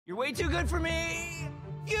You're way too good for me.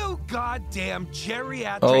 You goddamn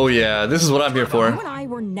geriatric. Oh yeah, this is what I'm here for. You and I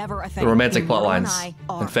were never The romantic plot lines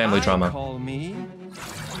and family drama. Call me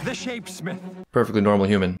the Shapesmith. Perfectly normal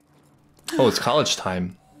human. Oh, it's college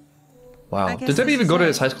time. Wow. Did Debbie even go to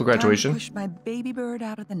his high school graduation? Push my baby bird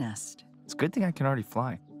out of the nest. It's a good thing I can already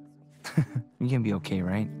fly. You can be okay,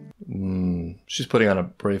 right? She's putting on a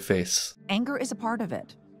brave face. Anger is a part of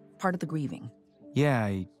it. Part of the grieving. Yeah,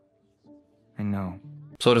 I know.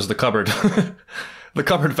 So does the cupboard. The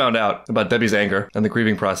cupboard found out about Debbie's anger and the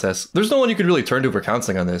grieving process. There's no one you can really turn to for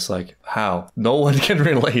counseling on this. Like, how? No one can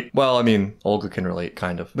relate. Well, I mean, Olga can relate,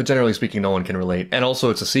 kind of. But generally speaking, no one can relate. And also,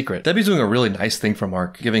 it's a secret. Debbie's doing a really nice thing for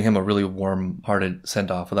Mark, giving him a really warm-hearted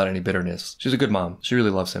send-off without any bitterness. She's a good mom. She really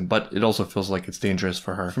loves him. But it also feels like it's dangerous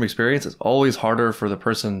for her. From experience, it's always harder for the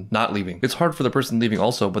person not leaving. It's hard for the person leaving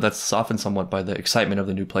also, but that's softened somewhat by the excitement of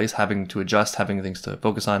the new place, having to adjust, having things to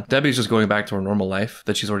focus on. Debbie's just going back to her normal life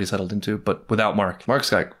that she's already settled into, but without Mark.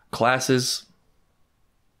 Mark's got classes,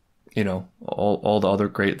 you know, all the other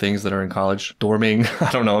great things that are in college. Dorming,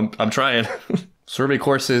 I don't know, I'm trying. Survey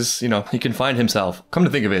courses, you know, he can find himself. Come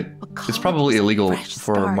to think of it, it's probably illegal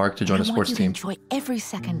for Mark to join a sports team. Enjoy every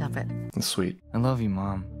second of it. That's sweet. I love you,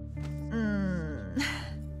 Mom.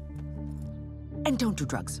 And don't do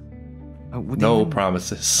drugs. No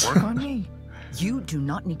promises. Work on me? You do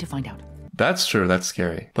not need to find out. That's true, that's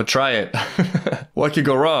scary. But try it. What could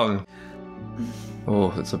go wrong?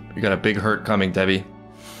 Oh, you got a big hurt coming, Debbie.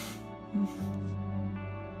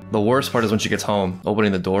 The worst part is when she gets home,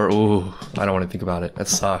 opening the door. Ooh, I don't want to think about it. That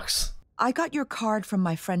sucks. I got your card from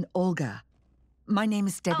my friend Olga. My name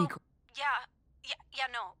is Debbie. Oh, yeah,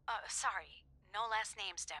 no, sorry. No last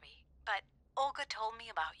names, Debbie. But Olga told me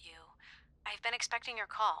about you. I've been expecting your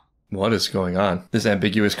call. What is going on? This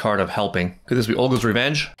ambiguous card of helping. Could this be Olga's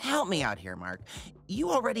revenge? Help me out here, Mark.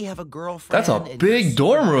 You already have a girlfriend. That's a big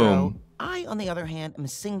dorm room. I, on the other hand, am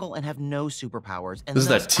single and have no superpowers. And this is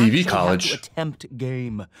that TV college. Have to attempt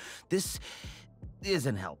game. This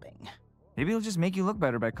isn't helping. Maybe it'll just make you look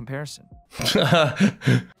better by comparison.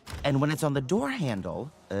 And when it's on the door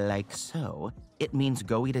handle, like so, it means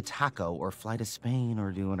go eat a taco or fly to Spain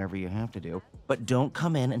or do whatever you have to do. But don't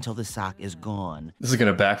come in until the sock is gone. This is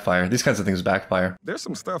gonna backfire. These kinds of things backfire. There's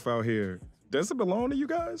some stuff out here. Does it belong to you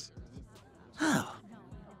guys? Oh,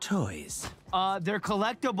 toys. They're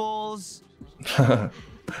collectibles.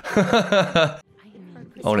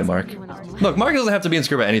 Own it, Mark. Look, Mark doesn't have to be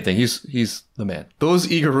insecure about anything. He's the man.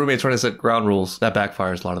 Those eager roommates trying to set ground rules, that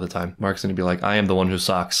backfires a lot of the time. Mark's gonna be like, I am the one who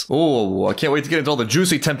socks. Oh, I can't wait to get into all the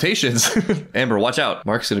juicy temptations. Amber, watch out.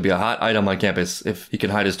 Mark's gonna be a hot item on campus if he can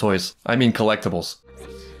hide his toys. I mean collectibles.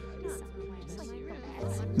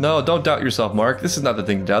 No, don't doubt yourself, Mark. This is not the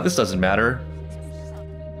thing to doubt. This doesn't matter.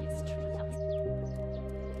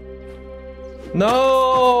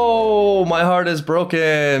 No, my heart is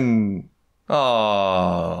broken.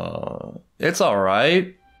 Oh, it's all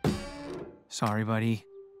right. Sorry, buddy.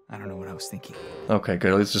 I don't know what I was thinking. Okay,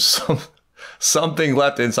 good. At least just something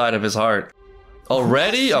left inside of his heart.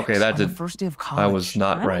 Already? Okay, that did. First day of college. I was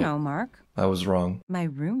not right. I don't know, Mark. I was wrong. My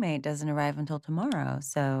roommate doesn't arrive until tomorrow,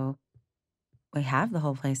 so we have the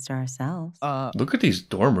whole place to ourselves. Look at these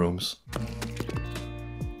dorm rooms.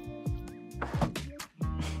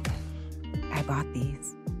 I bought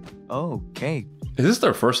these. Okay. Is this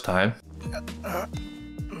their first time?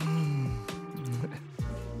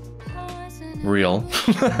 Real.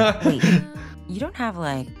 Wait, you don't have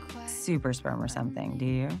like super sperm or something, do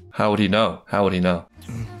you? How would he know? How would he know?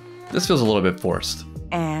 This feels a little bit forced.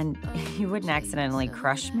 And you wouldn't accidentally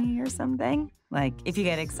crush me or something? Like, if you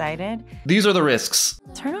get excited? These are the risks.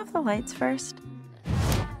 Turn off the lights first.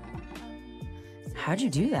 How'd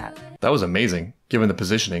you do that? That was amazing, given the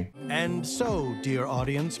positioning. And so, dear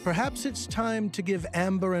audience, perhaps it's time to give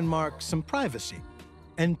Amber and Mark some privacy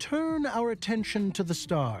and turn our attention to the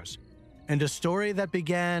stars and a story that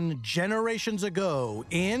began generations ago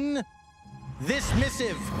in this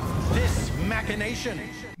missive, this machination.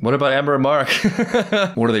 What about Amber and Mark?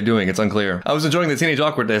 What are they doing? It's unclear. I was enjoying the teenage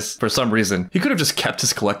awkwardness for some reason. He could have just kept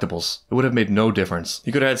his collectibles. It would have made no difference.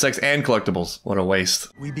 He could have had sex and collectibles. What a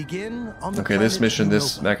waste. We begin on the okay, this mission,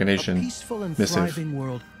 this Europa, machination, a peaceful and missive. thriving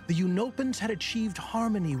world. The Unopans had achieved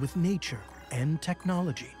harmony with nature and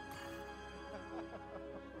technology.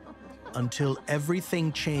 Until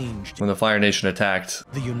everything changed. When the Fire Nation attacked.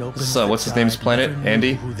 The Unopans So, what's his name's planet? never knew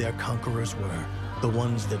Andy? Who their conquerors were. The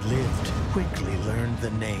ones that lived quickly learned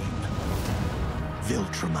the name.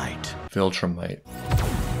 Viltrumite. Viltrumite.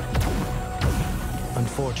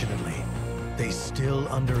 Unfortunately, they still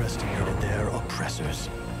underestimated their oppressors.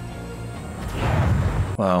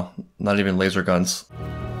 Wow, not even laser guns.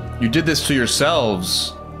 You did this to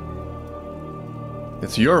yourselves.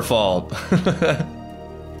 It's your fault.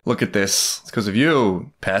 Look at this. It's because of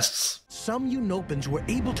you, pests. Some Unopans were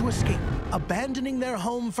able to escape, abandoning their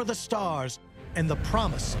home for the stars and the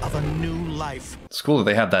promise of a new life. It's cool that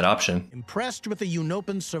they have that option. Impressed with the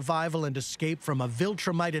Unopan survival and escape from a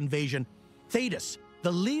Viltrumite invasion, Thetis,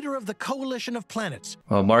 the leader of the Coalition of Planets.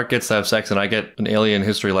 Well, Mark gets to have sex and I get an alien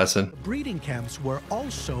history lesson. Breeding camps were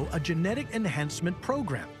also a genetic enhancement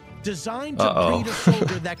program designed to breed a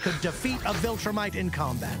soldier that could defeat a Viltrumite in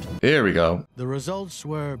combat. Here we go. The results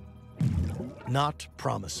were not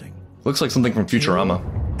promising. Looks like something from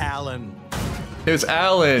Futurama. Alan. It's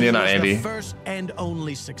Alan, you're not Andy. The first and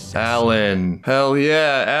only success. Alan. Hell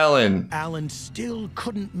yeah, Alan. Alan still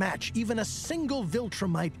couldn't match even a single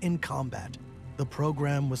Viltrumite in combat. The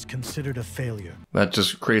program was considered a failure. That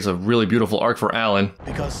just creates a really beautiful arc for Alan.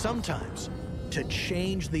 Because sometimes, to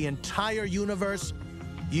change the entire universe,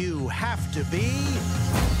 you have to be...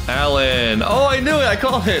 Alan. Oh, I knew it. I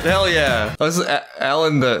called it. Hell yeah. Oh, this is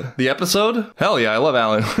Alan, the episode? Hell yeah, I love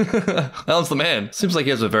Alan. Alan's the man. Seems like he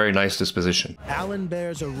has a very nice disposition. Alan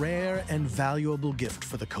bears a rare and valuable gift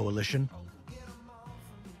for the Coalition.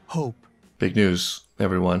 Hope. Big news,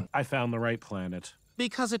 everyone. I found the right planet.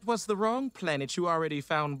 Because it was the wrong planet you already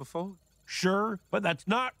found before. Sure, but that's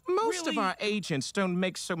not Most of our agents don't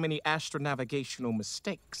make so many astronavigational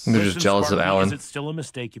mistakes. They're just jealous of Alan. Is it still a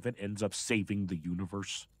mistake if it ends up saving the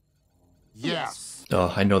universe? Yes.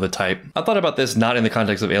 Oh, I know the type. I thought about this not in the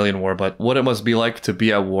context of alien war, but what it must be like to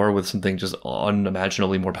be at war with something just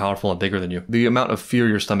unimaginably more powerful and bigger than you. The amount of fear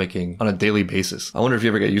you're stomaching on a daily basis. I wonder if you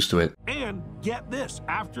ever get used to it. And get this,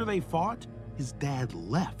 after they fought, his dad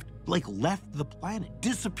left. Like, left the planet.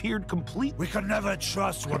 Disappeared completely. We could never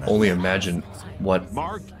trust one Only imagine what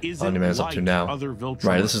Mark Omni-Man is up to like now. other Viltrumites.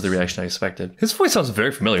 Right, this is the reaction I expected. His voice sounds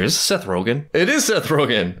very familiar. Is this Seth Rogen? It is Seth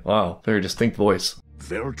Rogen. Wow, very distinct voice.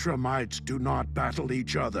 Viltrumites do not battle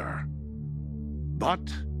each other,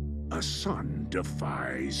 but a son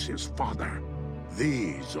defies his father.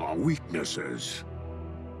 These are weaknesses.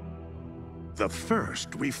 The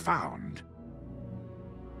first we found,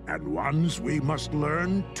 and ones we must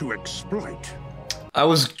learn to exploit. I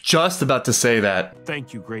was just about to say that.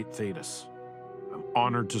 Thank you, great Thetis. I'm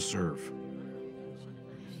honored to serve.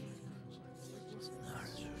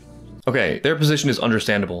 Okay, their position is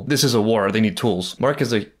understandable. This is a war. They need tools. Mark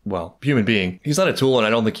is a, well, human being. He's not a tool, and I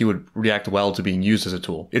don't think he would react well to being used as a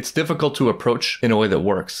tool. It's difficult to approach in a way that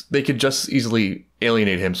works. They could just easily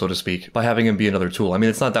alienate him, so to speak, by having him be another tool. I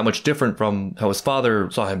mean, it's not that much different from how his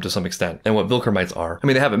father saw him to some extent, and what Viltrumites are. I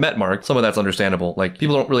mean, they haven't met Mark. Some of that's understandable. Like,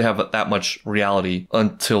 people don't really have that much reality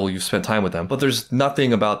until you've spent time with them. But there's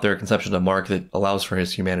nothing about their conception of Mark that allows for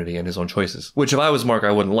his humanity and his own choices. Which, if I was Mark,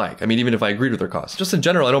 I wouldn't like. I mean, even if I agreed with their cause. Just in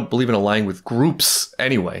general, I don't believe in aligning with groups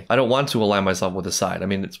anyway. I don't want to align myself with a side. I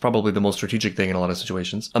mean, it's probably the most strategic thing in a lot of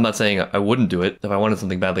situations. I'm not saying I wouldn't do it if I wanted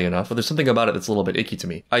something badly enough, but there's something about it that's a little bit icky to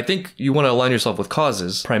me. I think you want to align yourself with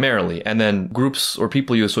causes, primarily, and then groups or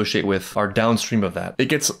people you associate with are downstream of that. It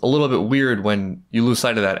gets a little bit weird when you lose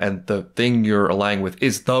sight of that and the thing you're aligning with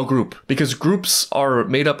is the group. Because groups are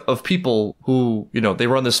made up of people who, you know, they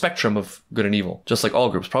run the spectrum of good and evil, just like all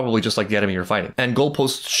groups, probably just like the enemy you're fighting. And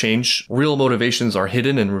goalposts change. Real motivations are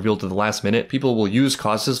hidden and revealed to the last minute. People will use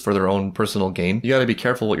causes for their own personal gain. You gotta be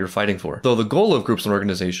careful what you're fighting for. Though the goal of groups and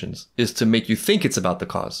organizations is to make you think it's about the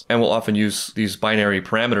cause, and will often use these binary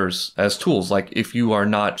parameters as tools. Like, if you are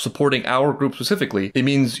not supporting our group specifically, it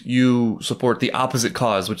means you support the opposite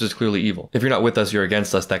cause, which is clearly evil. If you're not with us, you're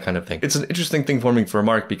against us, that kind of thing. It's an interesting thing forming for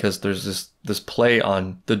Mark because there's this play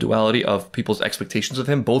on the duality of people's expectations of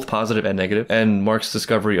him, both positive and negative, and Mark's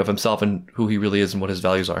discovery of himself and who he really is and what his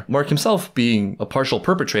values are. Mark himself being a partial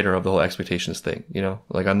perpetrator of the whole expectations thing, you know,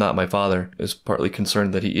 like, I'm not my father, is partly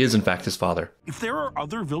concerned that he is in fact his father. If there are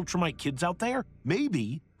other Viltrumite kids out there,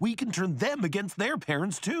 maybe we can turn them against their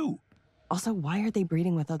parents too. Also, why are they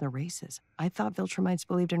breeding with other races? I thought Viltrumites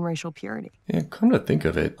believed in racial purity. Yeah, come to think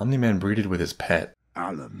of it, Omni-Man breeded with his pet.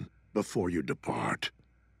 Alan, before you depart,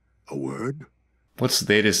 a word? What's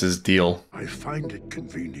Thetis' deal? I find it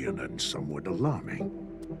convenient and somewhat alarming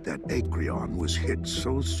that Acreon was hit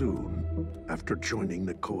so soon after joining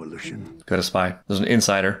the Coalition. Got a spy. There's an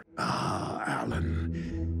insider. Ah,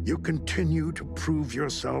 Alan, you continue to prove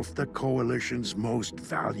yourself the Coalition's most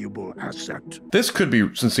valuable asset. This could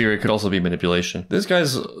be sincere, it could also be manipulation. This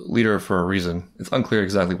guy's leader for a reason. It's unclear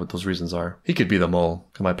exactly what those reasons are. He could be the mole.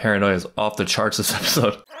 My paranoia is off the charts this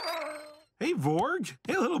episode. Hey, Vorg.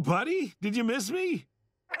 Hey, little buddy. Did you miss me?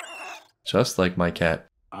 Just like my cat.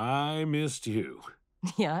 I missed you.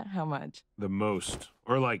 Yeah, how much? The most.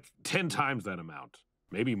 Or like 10 times that amount.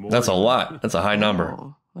 Maybe more. That's a lot. That's a high number.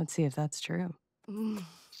 Oh, let's see if that's true.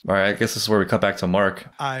 All right, I guess this is where we cut back to Mark.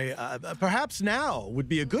 Perhaps now would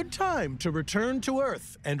be a good time to return to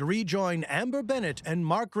Earth and rejoin Amber Bennett and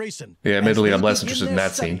Mark Grayson. Yeah, admittedly, I'm less interested in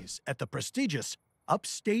that scene. At the prestigious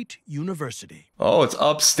Upstate University. Oh, it's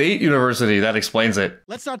Upstate University. That explains it.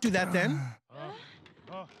 Let's not do that then.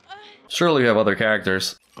 Surely you have other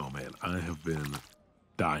characters. Oh man, I have been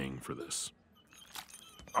dying for this.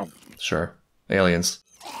 Oh. Sure. Aliens.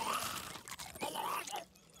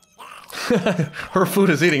 Her food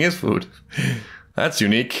is eating his food. That's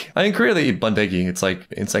unique. In Korea they eat bandegi. It's like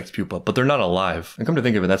insect pupa, but they're not alive. And come to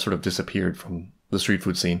think of it, that sort of disappeared from the street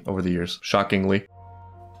food scene over the years. Shockingly.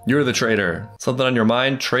 You're the traitor. Something on your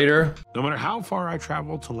mind, traitor? No matter how far I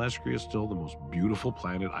travel, Telestria is still the most beautiful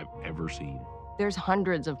planet I've ever seen. There's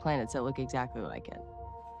hundreds of planets that look exactly like it.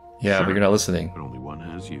 Yeah, sure, but you're not listening. But only one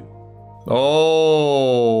has you.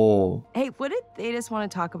 Oh. Hey, what did they just want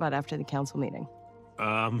to talk about after the council meeting?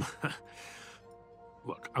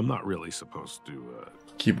 Look, I'm not really supposed to,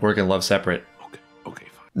 Keep work and love separate. Okay,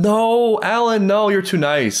 fine. No, Alan, no, you're too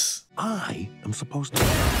nice. I am supposed to...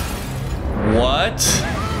 What?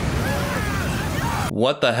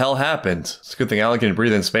 What the hell happened? It's a good thing Alan can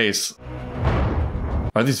breathe in space.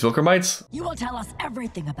 Are these Viltrumites? You will tell us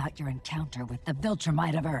everything about your encounter with the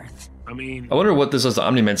Viltrumite of Earth. I mean... I wonder what this is, the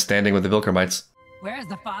Omni-Men standing with the Viltrumites. Where's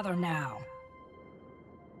the father now?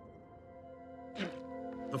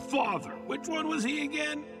 The father. Which one was he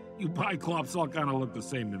again? You Pyclops all kind of look the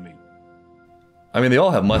same to me. I mean, they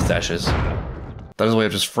all have mustaches. That is a way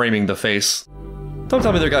of just framing the face. Don't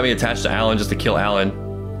tell me they got me attached to Alan just to kill Alan.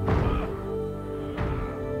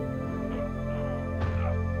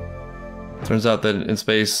 Turns out that in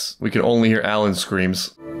space, we can only hear Alan's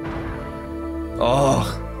screams. Oh.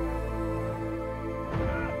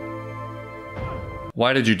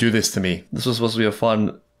 Why did you do this to me? This was supposed to be a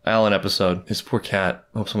fun Alan episode. His poor cat.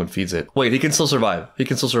 I hope someone feeds it. Wait, he can still survive. He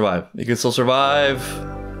can still survive. He can still survive.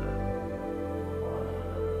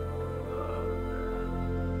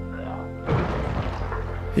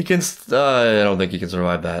 He can... I don't think he can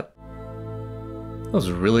survive that. That was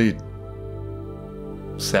really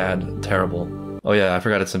sad and terrible. Oh yeah, I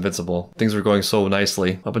forgot it's Invincible. Things were going so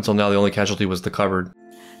nicely. Up until now, the only casualty was the cupboard.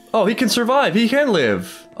 Oh, he can survive! He can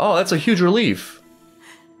live! Oh, that's a huge relief.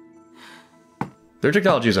 Their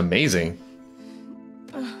technology is amazing.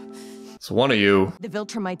 So one of you... The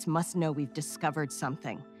Viltrumites must know we've discovered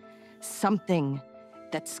something. Something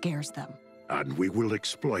that scares them. And we will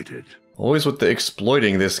exploit it. Always with the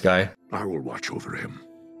exploiting this guy. I will watch over him.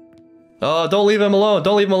 Oh, don't leave him alone.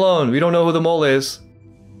 Don't leave him alone. We don't know who the mole is.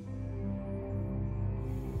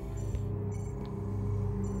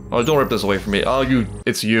 Oh, don't rip this away from me. Oh,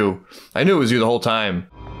 it's you. I knew it was you the whole time.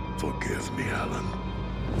 Forgive me, Alan.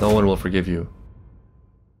 No one will forgive you.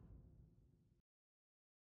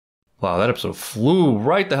 Wow, that episode flew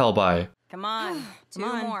right the hell by. Come on. Two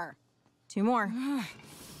more. Two more.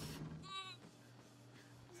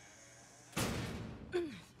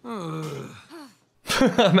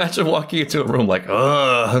 Imagine walking into a room like,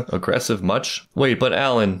 ugh. Aggressive much? Wait, but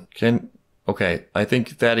Alan, okay, I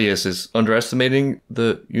think Thaddeus is underestimating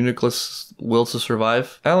the Uniclus' will to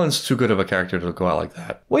survive. Alan's too good of a character to go out like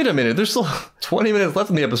that. Wait a minute, there's still 20 minutes left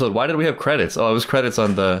in the episode. Why did we have credits? Oh, it was credits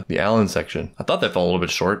on the Alan section. I thought that fell a little bit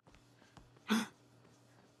short.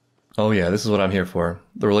 Oh yeah, this is what I'm here for.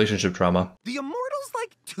 The relationship drama. The Immortal's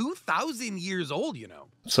like 2,000 years old, you know.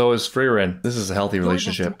 So is Freerin. This is a healthy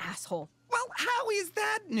relationship. You're just an asshole. Well, how is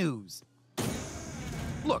that news?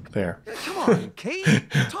 Look, Fair. Come on, Kate.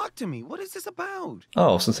 Talk to me. What is this about?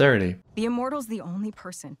 Oh, sincerity. The Immortal's the only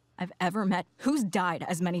person I've ever met who's died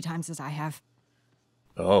as many times as I have.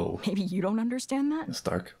 Oh. Maybe you don't understand that? It's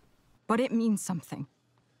dark. But it means something.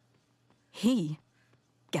 He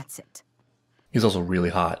gets it. He's also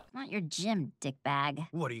really hot. Not your gym, dickbag.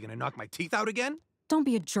 What, are you gonna knock my teeth out again? Don't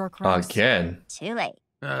be a jerk, Ross. Again. Too late.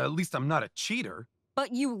 At least I'm not a cheater.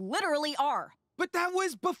 But you literally are. But that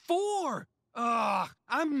was before.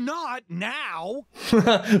 I'm not now.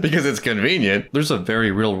 Because it's convenient. There's a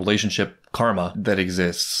very real relationship karma that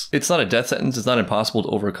exists. It's not a death sentence. It's not impossible to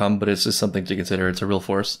overcome, but it's just something to consider. It's a real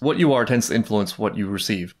force. What you are tends to influence what you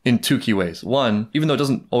receive in two key ways. One, even though it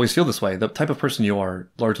doesn't always feel this way, the type of person you are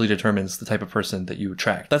largely determines the type of person that you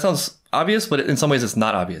attract. That sounds obvious, but in some ways it's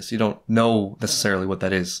not obvious. You don't know necessarily what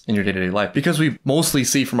that is in your day-to-day life. Because we mostly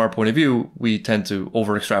see from our point of view, we tend to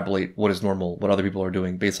over-extrapolate what is normal, what other people are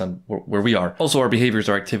doing based on where we are. Also, our behaviors,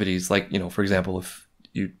 our activities, like, for example, if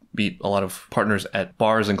you meet a lot of partners at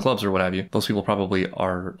bars and clubs or what have you, those people probably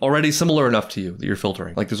are already similar enough to you that you're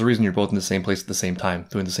filtering. Like, there's a reason you're both in the same place at the same time,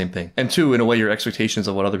 doing the same thing. And two, in a way, your expectations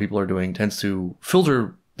of what other people are doing tends to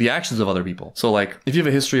filter the actions of other people. So like, if you have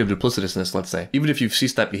a history of duplicitousness, let's say, even if you've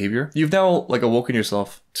ceased that behavior, you've now like awoken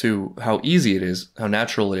yourself to how easy it is, how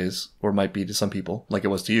natural it is, or might be to some people, like it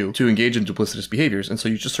was to you, to engage in duplicitous behaviors. And so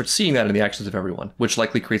you just start seeing that in the actions of everyone, which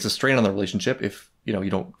likely creates a strain on the relationship if, you know, you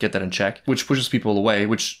don't get that in check, which pushes people away,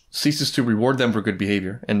 which ceases to reward them for good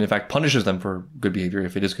behavior, and in fact punishes them for good behavior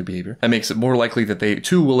if it is good behavior, and makes it more likely that they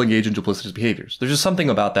too will engage in duplicitous behaviors. There's just something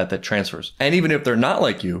about that transfers. And even if they're not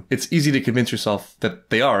like you, it's easy to convince yourself that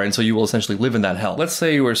they are, and so you will essentially live in that hell. Let's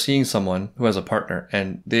say you are seeing someone who has a partner,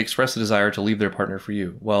 and they express a desire to leave their partner for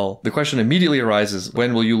you. Well, the question immediately arises,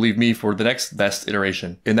 when will you leave me for the next best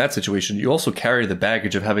iteration? In that situation, you also carry the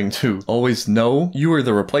baggage of having to always know you are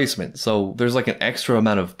the replacement. So there's like an extra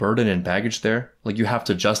amount of burden and baggage there. Like you have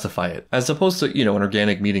to justify it, as opposed to, you know, an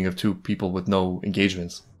organic meeting of two people with no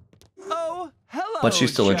engagements. Oh, hello, but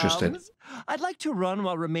she's still chums. interested. I'd like to run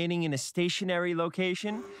while remaining in a stationary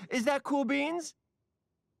location. Is that cool beans?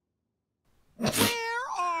 Where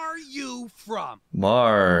are you from?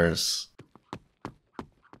 Mars.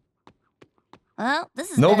 Well, this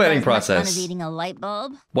is No better vetting than much fun process. as eating a light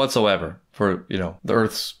bulb. Whatsoever for, you know, the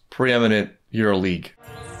Earth's preeminent Hero League.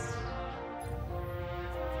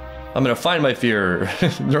 I'm gonna find my fear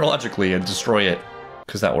neurologically and destroy it,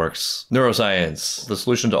 because that works. Neuroscience, the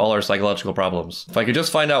solution to all our psychological problems. If I could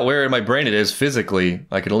just find out where in my brain it is physically,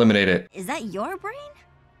 I could eliminate it. Is that your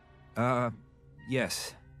brain?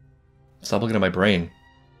 Yes. Stop looking at my brain.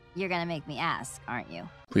 You're gonna make me ask, aren't you?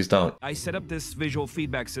 Please don't. I set up this visual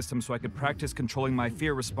feedback system so I could practice controlling my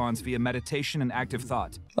fear response via meditation and active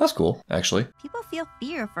thought. That's cool, actually. People feel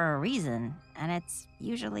fear for a reason, and it's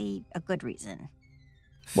usually a good reason.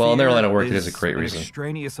 Well, in their Fear line of work, it is a great an reason.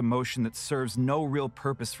 extraneous emotion that serves no real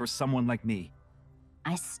purpose for someone like me.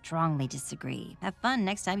 I strongly disagree. Have fun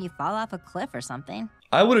next time you fall off a cliff or something.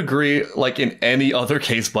 I would agree, like, in any other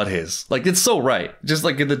case but his. Like, it's so right. Just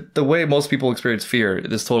like the way most people experience fear,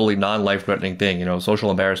 this totally non-life-threatening thing, you know,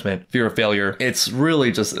 social embarrassment, fear of failure. It's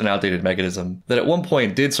really just an outdated mechanism that at one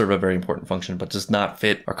point did serve a very important function, but does not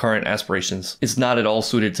fit our current aspirations. It's not at all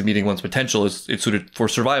suited to meeting one's potential. It's suited for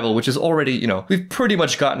survival, which is already, you know, we've pretty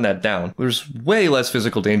much gotten that down. There's way less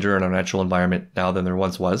physical danger in our natural environment now than there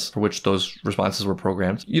once was, for which those responses were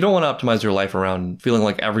programmed. You don't want to optimize your life around feeling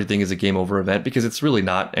like everything is a game over event, because it's really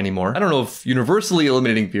not anymore. I don't know if universally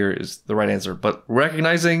eliminating fear is the right answer, but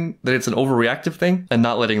recognizing that it's an overreactive thing and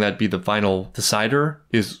not letting that be the final decider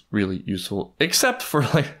is really useful, except for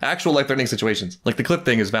like actual life-threatening situations. Like the cliff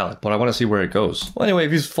thing is valid, but I want to see where it goes. Well, anyway,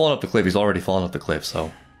 if he's fallen off the cliff, he's already fallen off the cliff,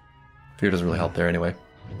 so fear doesn't really help there anyway.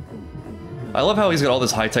 I love how he's got all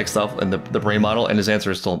this high-tech stuff and the brain model, and his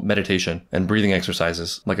answer is still meditation and breathing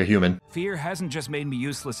exercises, like a human. Fear hasn't just made me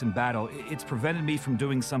useless in battle, it's prevented me from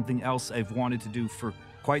doing something else I've wanted to do for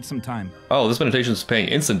quite some time. Oh, this meditation is paying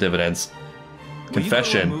instant dividends.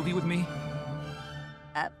 Confession. Will you go to a movie with me?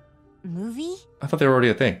 Movie? I thought they were already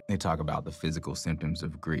a thing. They talk about the physical symptoms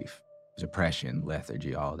of grief, depression,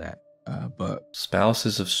 lethargy, all that. But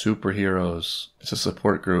Spouses of Superheroes. It's a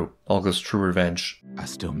support group. Olga's true revenge. I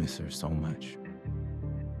still miss her so much.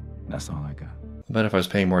 That's all I got. I bet if I was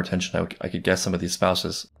paying more attention, I could guess some of these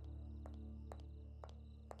spouses.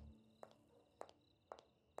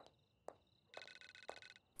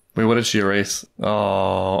 Wait, what did she erase?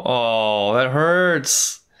 Oh, that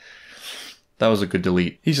hurts. That was a good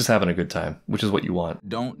delete. He's just having a good time, which is what you want.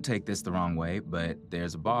 Don't take this the wrong way, but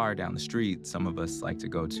there's a bar down the street some of us like to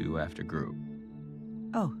go to after group.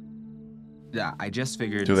 Oh. Yeah, I just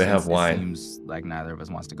figured. Do they have since wine? It seems like neither of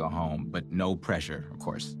us wants to go home, but no pressure, of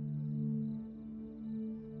course.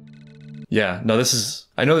 Yeah, no,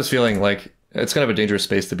 I know this feeling, like, it's kind of a dangerous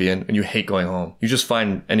space to be in, and you hate going home. You just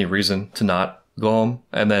find any reason to not go home,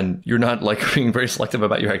 and then you're not like being very selective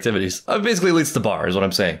about your activities. Basically, it leads to bar, is what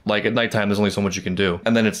I'm saying. Like at nighttime, there's only so much you can do,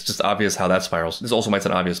 and then it's just obvious how that spirals. This also might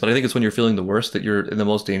sound obvious, but I think it's when you're feeling the worst that you're in the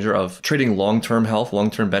most danger of trading long-term health,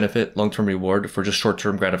 long-term benefit, long-term reward for just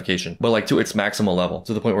short-term gratification, but like to its maximal level,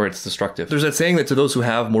 to the point where it's destructive. There's that saying that to those who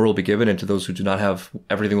have, more will be given, and to those who do not have,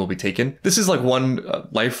 everything will be taken. This is like one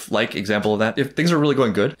life-like example of that. If things are really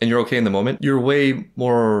going good and you're okay in the moment, you're way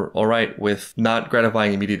more all right with not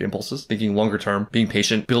gratifying immediate impulses, thinking longer term, being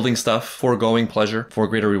patient, building stuff, foregoing pleasure for a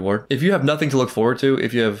greater reward. If you have nothing to look forward to,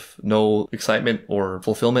 if you have no excitement or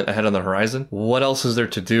fulfillment ahead on the horizon, what else is there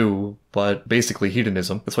to do but basically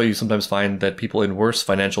hedonism. That's why you sometimes find that people in worse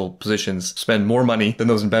financial positions spend more money than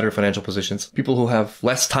those in better financial positions. People who have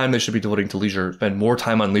less time they should be devoting to leisure spend more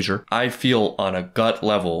time on leisure. I feel on a gut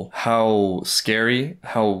level how scary,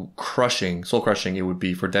 how crushing, soul crushing it would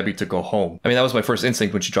be for Debbie to go home. I mean, that was my first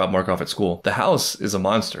instinct when she dropped Mark off at school. The house is a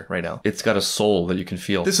monster right now. It's got a soul that you can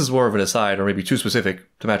feel. This is more of an aside, or maybe too specific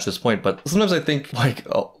to match this point, but sometimes I think like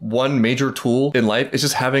one major tool in life is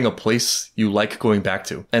just having a place you like going back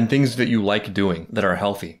to and things that you like doing that are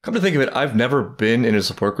healthy. Come to think of it, I've never been in a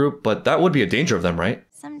support group, but that would be a danger of them, right?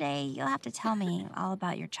 Someday you'll have to tell me all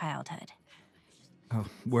about your childhood. Oh,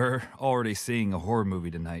 we're already seeing a horror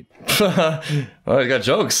movie tonight. Well, you got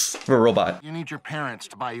jokes for a robot. You need your parents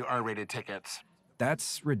to buy you R-rated tickets.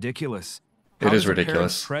 That's ridiculous. It is How does a parent's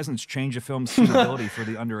ridiculous. presence change a film's suitability for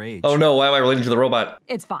the underage? Oh no, why am I relating to the robot?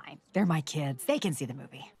 It's fine. They're my kids. They can see the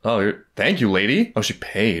movie. Oh, thank you, lady. Oh, she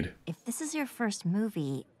paid. If this is your first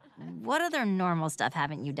movie, what other normal stuff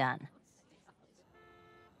haven't you done?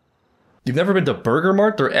 You've never been to Burger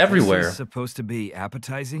Mart? They're everywhere. This is supposed to be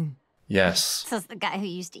appetizing? Yes. Says the guy who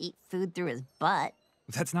used to eat food through his butt.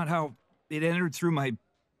 That's not how it entered through my...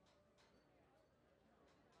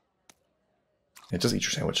 Yeah, just eat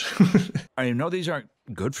your sandwich. I know these aren't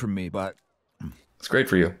good for me, but... It's great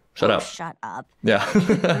for you. Shut up. Shut up. Yeah.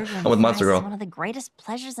 I'm with Monster Girl. It's one of the greatest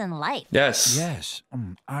pleasures in life. Yes. Yes,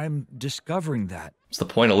 I'm discovering that. It's the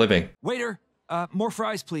point of living. Waiter, more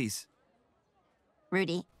fries, please.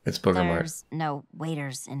 Rudy. It's Burger Mart. There's no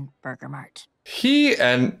waiters in Burger Mart. He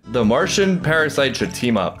and the Martian parasite should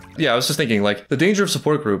team up. Yeah, I was just thinking, like, the danger of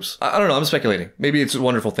support groups. I don't know, I'm speculating. Maybe it's a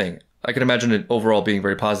wonderful thing. I can imagine it overall being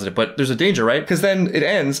very positive, but there's a danger, right? Because then it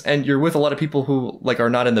ends and you're with a lot of people who, like, are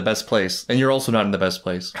not in the best place, and you're also not in the best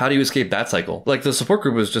place. How do you escape that cycle? Like, the support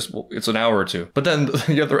group is just, it's an hour or two, but then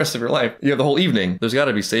you have the rest of your life. You have the whole evening. There's got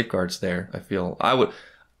to be safeguards there, I feel.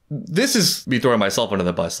 This is me throwing myself under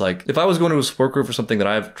the bus. Like, if I was going to a support group for something that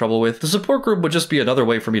I have trouble with, the support group would just be another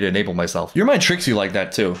way for me to enable myself. Your mind tricks you like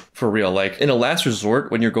that too, for real. Like, in a last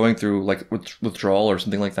resort, when you're going through, like, withdrawal or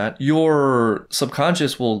something like that, your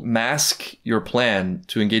subconscious will mask your plan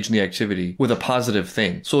to engage in the activity with a positive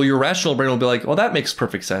thing. So your rational brain will be like, well, that makes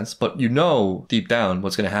perfect sense, but you know deep down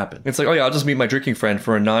what's going to happen. It's like, oh yeah, I'll just meet my drinking friend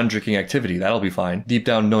for a non-drinking activity. That'll be fine. Deep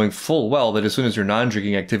down knowing full well that as soon as your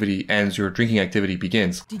non-drinking activity ends, your drinking activity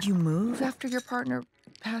begins. Did you move after your partner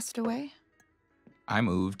passed away? I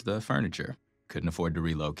moved the furniture. Couldn't afford to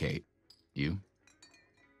relocate. You?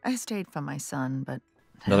 I stayed for my son, but...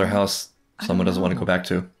 Another house someone doesn't want to go back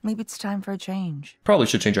to. Maybe it's time for a change. Probably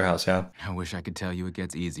should change your house, yeah. I wish I could tell you it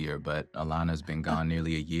gets easier, but Alana's been gone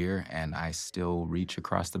nearly a year, and I still reach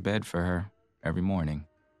across the bed for her every morning.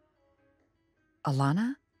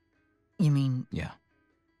 Alana? You mean... Yeah.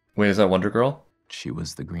 Wait, is that Wonder Girl? She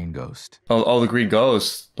was the green ghost. Oh, the green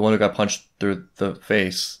ghost. The one who got punched through the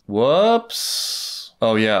face. Whoops.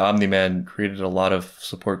 Oh yeah, Omni-Man created a lot of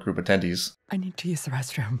support group attendees. I need to use the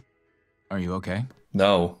restroom. Are you okay?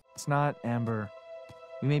 No. It's not, Amber.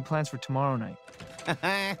 We made plans for tomorrow night.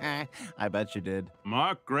 I bet you did.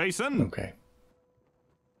 Mark Grayson? Okay.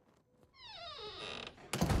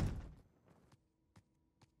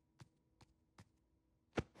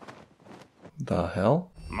 The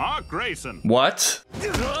hell? Mark Grayson. What?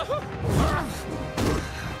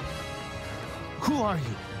 Who are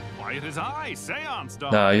you? Why, it is I, Seance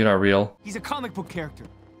Dog. Nah, you're not real. He's a comic book character.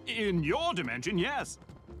 In your dimension, yes.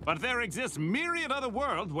 But there exists myriad other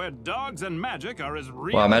worlds where dogs and magic are as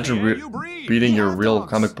real Wow, as the imagine air you breathe. beating your real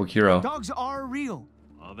comic book hero. Dogs are real.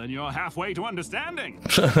 Well, then you're halfway to understanding.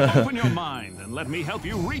 Open your mind and let me help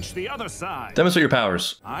you reach the other side. Demonstrate your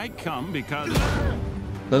powers. I come because...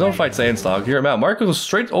 No, don't fight Saiyan's dog. Hear him out. Mark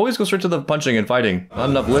always go straight to the punching and fighting.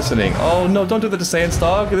 Not enough listening. Oh no, don't do that to Saiyan's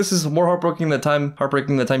dog. This is more heartbreaking than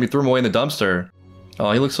the time you threw him away in the dumpster.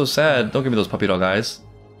 Oh, he looks so sad. Don't give me those puppy dog eyes.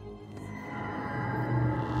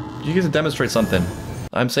 You get to demonstrate something.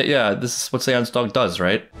 I'm saying, yeah, this is what Seance Dog does,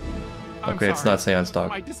 right? Okay, it's not Seance Dog.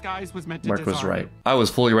 My disguise was meant to Mark was disarm right. I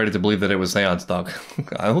was fully ready to believe that it was Seance Dog. Who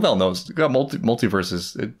the hell knows? You got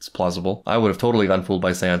multiverses. It's plausible. I would have totally gotten fooled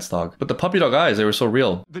by Seance Dog. But the puppy dog eyes, they were so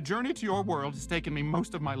real. The journey to your world has taken me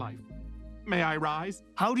most of my life. May I rise?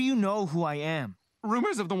 How do you know who I am?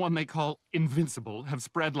 Rumors of the one they call Invincible have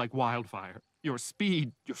spread like wildfire. Your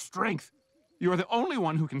speed, your strength. You are the only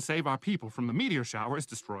one who can save our people from the meteor showers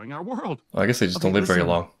destroying our world. Well, I guess they just don't live very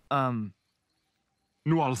long.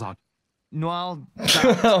 Nualzad. Nual.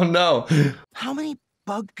 Oh no. How many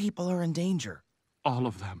bug people are in danger? All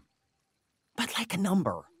of them. But like a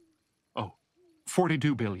number. Oh,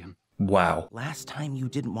 42 billion. Wow. Last time you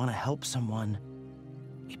didn't want to help someone,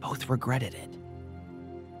 we both regretted it.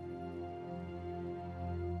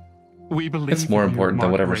 We believe It's more in you, important than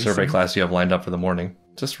Mark whatever Grayson. survey class you have lined up for the morning.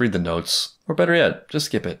 Just read the notes. Or better yet, just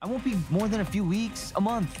skip it. I won't be more than a few weeks, a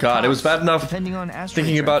month. God, it was bad enough depending on asteroid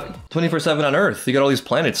thinking about 24/7 on Earth. You got all these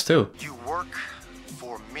planets too. You work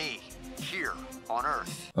for me here on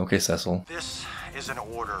Earth. Okay, Cecil. This is an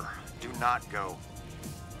order. Do not go.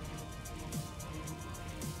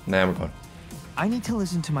 Nah, we're going. I need to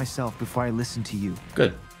listen to myself before I listen to you.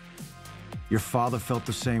 Good. Your father felt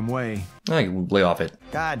the same way. I can lay off it.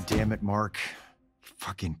 God damn it, Mark.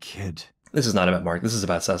 Fucking kid. This is not about Mark. This is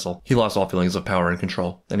about Cecil. He lost all feelings of power and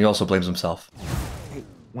control, and he also blames himself. Hey,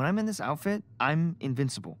 when I'm in this outfit, I'm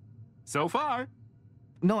invincible. So far.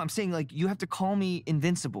 No, I'm saying, like, you have to call me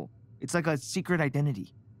Invincible. It's like a secret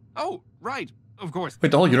identity. Oh, right. Of course.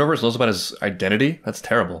 Wait, the whole universe knows about his identity? That's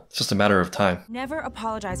terrible. It's just a matter of time. Never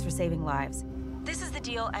apologize for saving lives. This is the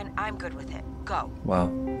deal, and I'm good with it. Go.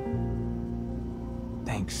 Wow.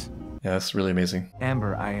 Thanks. Yeah, that's really amazing.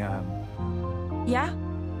 Amber, Yeah?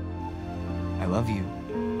 I love you.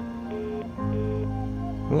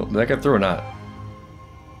 Well, did that get through or not?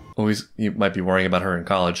 Oh, you might be worrying about her in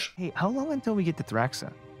college. Hey, how long until we get to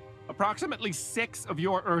Thraxa? Approximately 6 of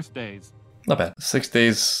your Earth days. Not bad. 6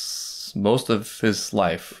 days, most of his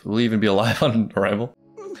life. Will he even be alive on arrival?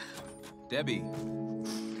 Debbie,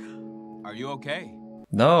 are you okay?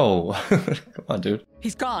 No. Come on, dude.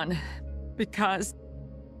 He's gone because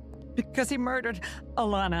he murdered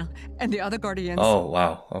Alana and the other Guardians. Oh,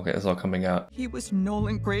 wow. Okay, it's all coming out. He was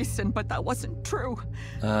Nolan Grayson, but that wasn't true.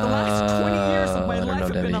 The last 20 years of my life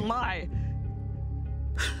have been a lie.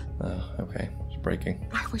 Oh, okay. It's breaking.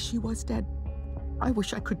 I wish he was dead. I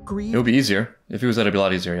wish I could grieve. It would be easier. If he was dead, it'd be a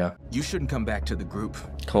lot easier, yeah. You shouldn't come back to the group.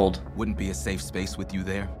 Cold. Wouldn't be a safe space with you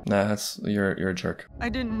there. Nah, you're a jerk. I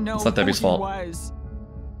didn't know It's not Debbie's who he fault. was.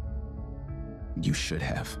 You should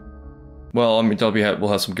have. Well, I mean, Debbie will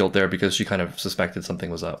have some guilt there because she kind of suspected something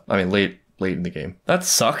was up. I mean, late in the game. That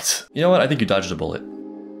sucked. You know what? I think you dodged a bullet.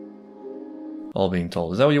 All being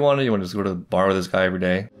told. Is that what you wanted? You wanted to just go to the bar with this guy every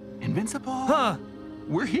day? Invincible? Huh?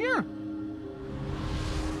 We're here.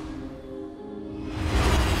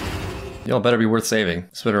 Y'all better be worth saving.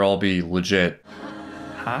 This better all be legit.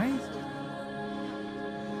 Hi?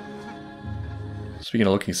 Speaking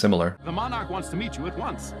of looking similar. The Monarch wants to meet you at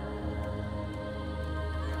once.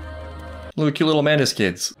 Look at cute little Mantis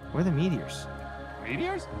kids. Where are the meteors?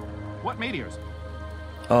 Meteors? What meteors?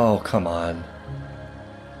 Oh, come on.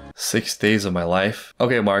 6 days of my life.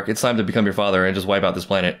 Okay, Mark, it's time to become your father and just wipe out this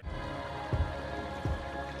planet.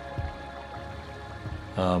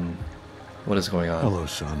 What is going on? Hello,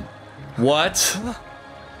 son. What?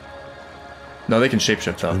 No, they can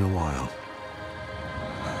shapeshift though. Been a while.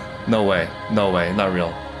 No way. No way. Not real.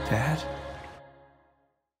 Dad?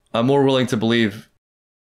 I'm more willing to believe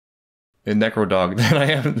in Necrodog than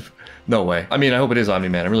I am. No way. I mean, I hope it is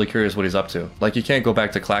Omni-Man. I'm really curious what he's up to. Like, he can't go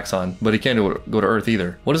back to Klaxon, but he can't go to Earth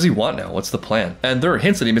either. What does he want now? What's the plan? And there are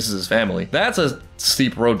hints that he misses his family. That's a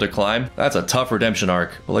steep road to climb. That's a tough redemption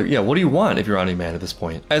arc. But like, yeah, what do you want if you're Omni-Man at this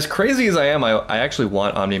point? As crazy as I am, I actually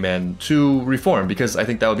want Omni-Man to reform because I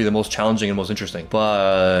think that would be the most challenging and most interesting.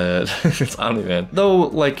 But it's Omni-Man. Though,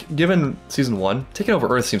 like, given Season 1, taking over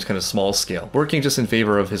Earth seems kind of small scale. Working just in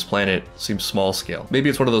favor of his planet seems small scale. Maybe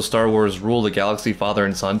it's one of those Star Wars rule the galaxy father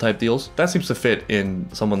and son type deals. That seems to fit in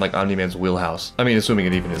someone like Omni-Man's wheelhouse. I mean, assuming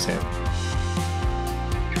it even is him.